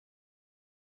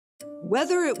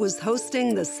Whether it was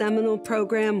hosting the seminal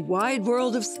program Wide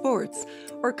World of Sports,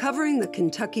 or covering the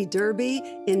Kentucky Derby,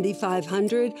 Indy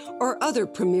 500, or other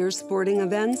premier sporting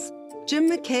events, Jim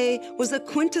McKay was a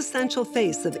quintessential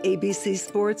face of ABC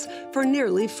Sports for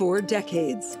nearly 4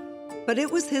 decades. But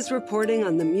it was his reporting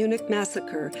on the Munich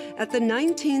massacre at the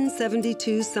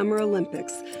 1972 Summer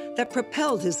Olympics that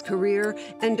propelled his career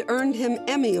and earned him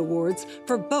Emmy Awards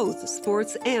for both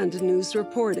sports and news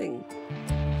reporting.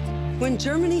 When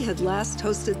Germany had last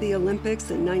hosted the Olympics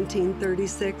in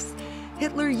 1936,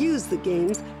 Hitler used the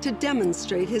Games to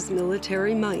demonstrate his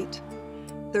military might.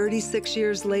 36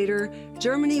 years later,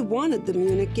 Germany wanted the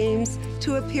Munich Games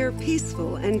to appear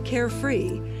peaceful and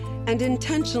carefree, and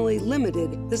intentionally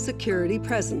limited the security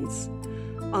presence.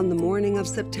 On the morning of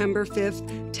September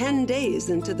 5th, 10 days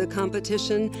into the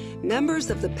competition, members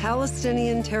of the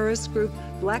Palestinian terrorist group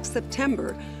Black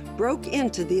September broke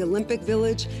into the Olympic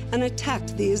Village and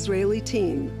attacked the Israeli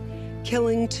team,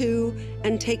 killing 2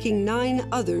 and taking 9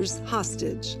 others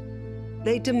hostage.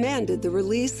 They demanded the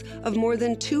release of more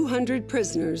than 200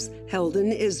 prisoners held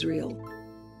in Israel.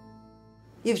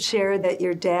 You've shared that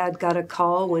your dad got a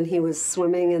call when he was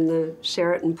swimming in the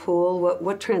Sheraton pool.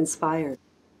 What transpired?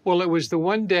 Well, it was the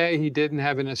one day he didn't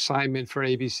have an assignment for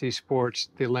ABC Sports,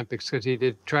 the Olympics, because he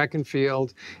did track and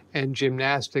field and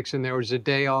gymnastics, and there was a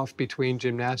day off between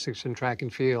gymnastics and track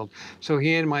and field. So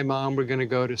he and my mom were going to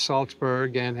go to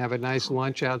Salzburg and have a nice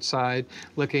lunch outside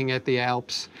looking at the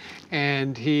Alps.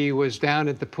 And he was down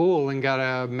at the pool and got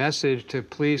a message to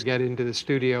please get into the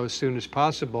studio as soon as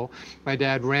possible. My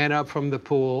dad ran up from the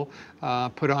pool,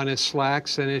 put on his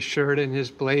slacks and his shirt and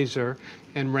his blazer,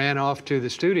 and ran off to the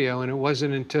studio. And it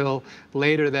wasn't until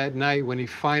later that night when he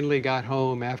finally got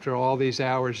home after all these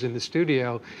hours in the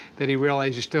studio that he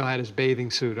realized he still had his bathing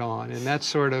suit on. And that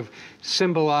sort of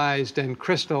symbolized and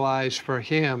crystallized for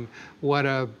him what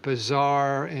a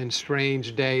bizarre and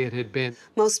strange day it had been.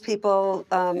 Most people,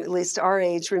 at least our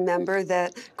age, remember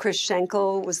that Chris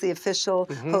Schenkel was the official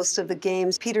host of the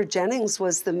Games. Peter Jennings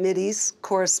was the Mideast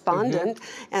correspondent.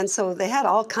 And so they had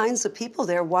all kinds of people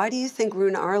there. Why do you think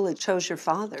Rune Arlid chose your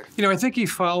father? You know, I think he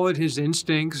followed his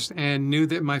instincts and knew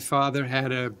that my father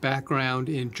had a background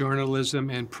in journalism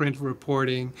and print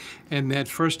reporting, and that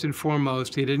first and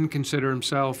foremost, he didn't consider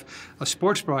himself a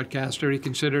sports broadcaster. He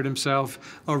considered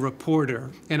himself a reporter.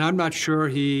 And I'm not sure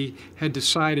he had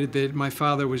decided that my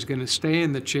father was going to stay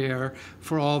in the chair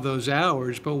for all those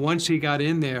hours. But once he got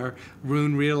in there,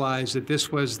 Rune realized that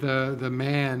this was the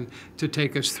man to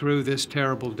take us through this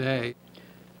terrible day.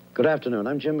 Good afternoon.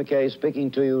 I'm Jim McKay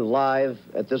speaking to you live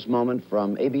at this moment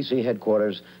from ABC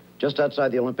headquarters just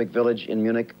outside the Olympic Village in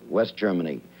Munich, West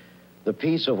Germany. The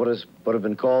peace of what have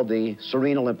been called the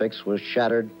Serene Olympics was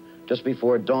shattered just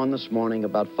before dawn this morning,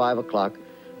 about 5 o'clock,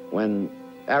 when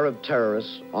Arab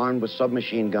terrorists armed with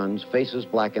submachine guns, faces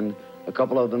blackened, a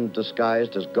couple of them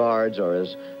disguised as guards or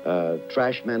as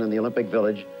trash men in the Olympic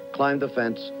Village, climbed the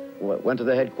fence, went to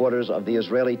the headquarters of the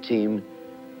Israeli team,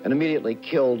 and immediately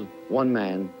killed one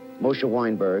man, Moshe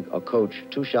Weinberg, a coach,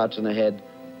 2 shots in the head,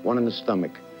 1 in the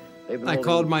stomach. I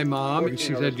called my mom, and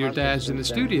she said, your dad's in the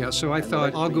studio. So I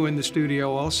thought, I'll go in the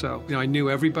studio also. You know, I knew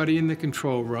everybody in the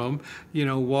control room, you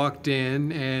know, walked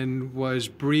in and was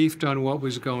briefed on what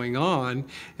was going on,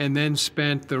 and then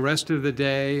spent the rest of the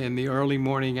day and the early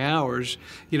morning hours,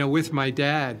 you know, with my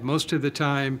dad, most of the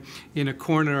time in a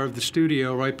corner of the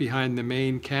studio right behind the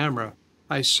main camera.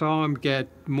 I saw him get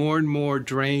more and more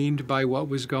drained by what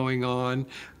was going on.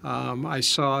 I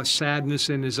saw sadness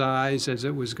in his eyes as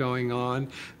it was going on.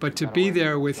 But to be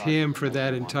there with him for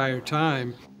that entire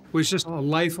time was just a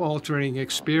life-altering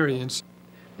experience.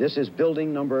 This is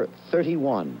building number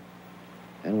 31,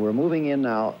 and we're moving in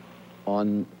now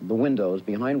on the windows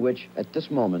behind which, at this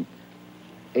moment,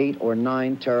 8 or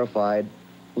 9 terrified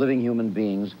living human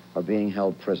beings are being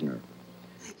held prisoner.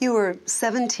 You were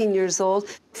 17 years old.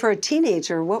 For a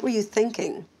teenager, what were you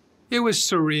thinking? It was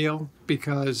surreal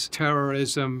because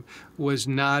terrorism was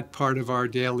not part of our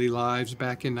daily lives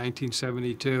back in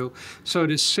 1972. So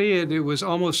to see it, it was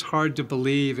almost hard to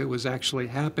believe it was actually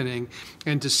happening.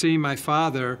 And to see my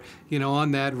father, you know,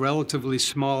 on that relatively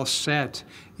small set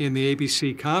in the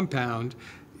ABC compound,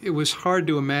 it was hard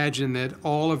to imagine that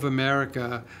all of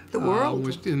America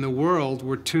in the world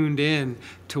were tuned in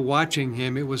to watching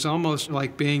him. It was almost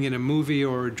like being in a movie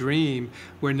or a dream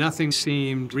where nothing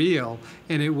seemed real.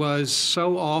 And it was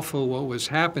so awful what was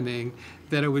happening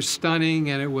that it was stunning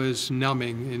and it was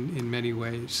numbing in many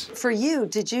ways. For you,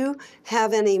 did you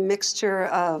have any mixture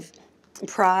of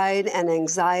pride and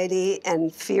anxiety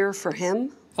and fear for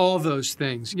him? All those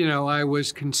things. You know, I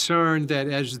was concerned that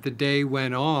as the day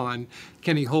went on,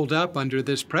 can he hold up under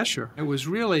this pressure? It was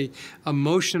really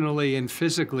emotionally and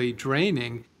physically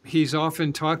draining. He's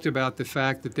often talked about the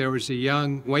fact that there was a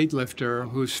young weightlifter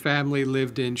whose family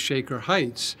lived in Shaker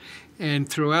Heights. And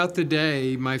throughout the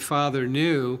day, my father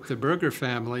knew the Berger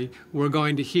family were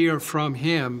going to hear from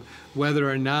him whether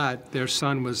or not their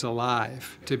son was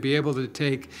alive. To be able to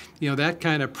take, that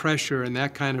kind of pressure and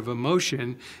that kind of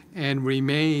emotion and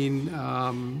remain,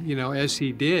 as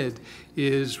he did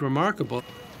is remarkable.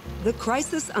 The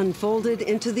crisis unfolded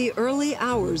into the early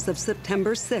hours of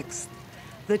September 6th.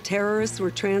 The terrorists were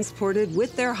transported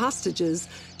with their hostages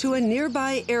to a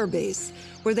nearby airbase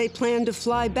where they planned to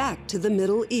fly back to the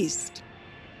Middle East.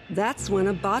 That's when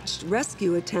a botched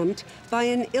rescue attempt by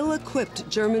an ill-equipped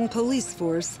German police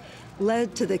force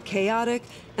led to the chaotic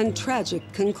and tragic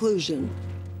conclusion.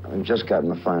 I've just gotten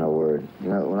the final word.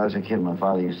 When I was a kid, my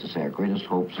father used to say, our greatest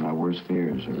hopes and our worst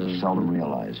fears are seldom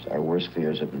realized. Our worst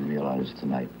fears have been realized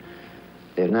tonight.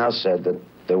 They've now said that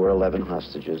there were 11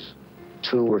 hostages.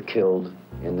 2 were killed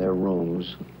in their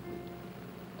rooms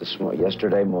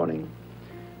yesterday morning.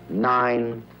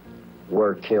 9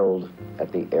 were killed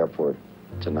at the airport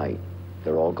tonight.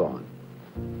 They're all gone.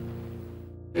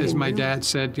 As my dad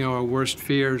said, our worst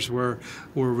fears were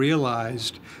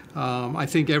realized. I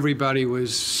think everybody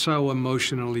was so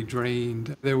emotionally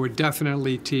drained. There were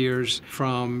definitely tears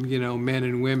from, men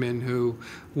and women who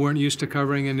weren't used to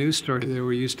covering a news story. They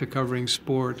were used to covering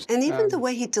sports. And even the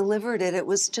way he delivered it, it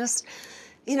was just,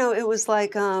 it was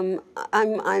like,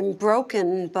 I'm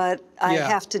broken, but I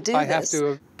have to do this.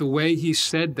 The way he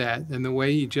said that and the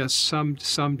way he just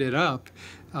summed it up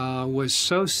was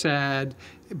so sad,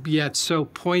 yet so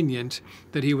poignant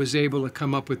that he was able to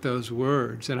come up with those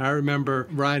words. And I remember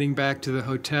riding back to the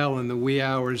hotel in the wee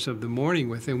hours of the morning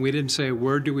with him. We didn't say a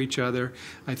word to each other.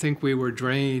 I think we were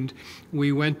drained.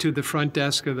 We went to the front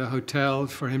desk of the hotel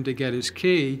for him to get his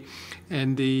key,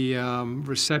 and the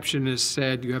receptionist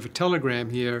said, you have a telegram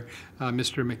here,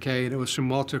 Mr. McKay, and it was from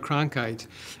Walter Cronkite.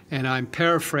 And I'm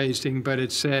paraphrasing, but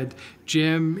it said,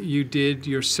 Jim, you did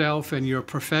yourself and your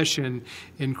profession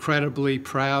incredibly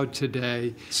proud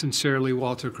today. Sincerely,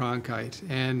 Walter Cronkite.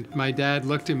 And my dad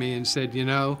looked at me and said,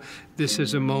 this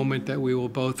is a moment that we will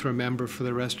both remember for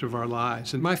the rest of our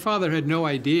lives. And my father had no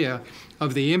idea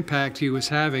of the impact he was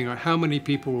having or how many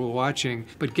people were watching,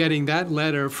 but getting that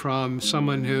letter from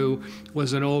someone who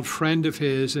was an old friend of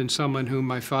his and someone whom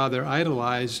my father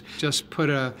idolized just put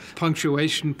a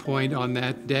punctuation point on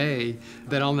that day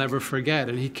that I'll never forget.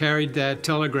 And he carried that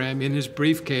telegram in his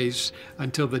briefcase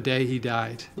until the day he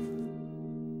died.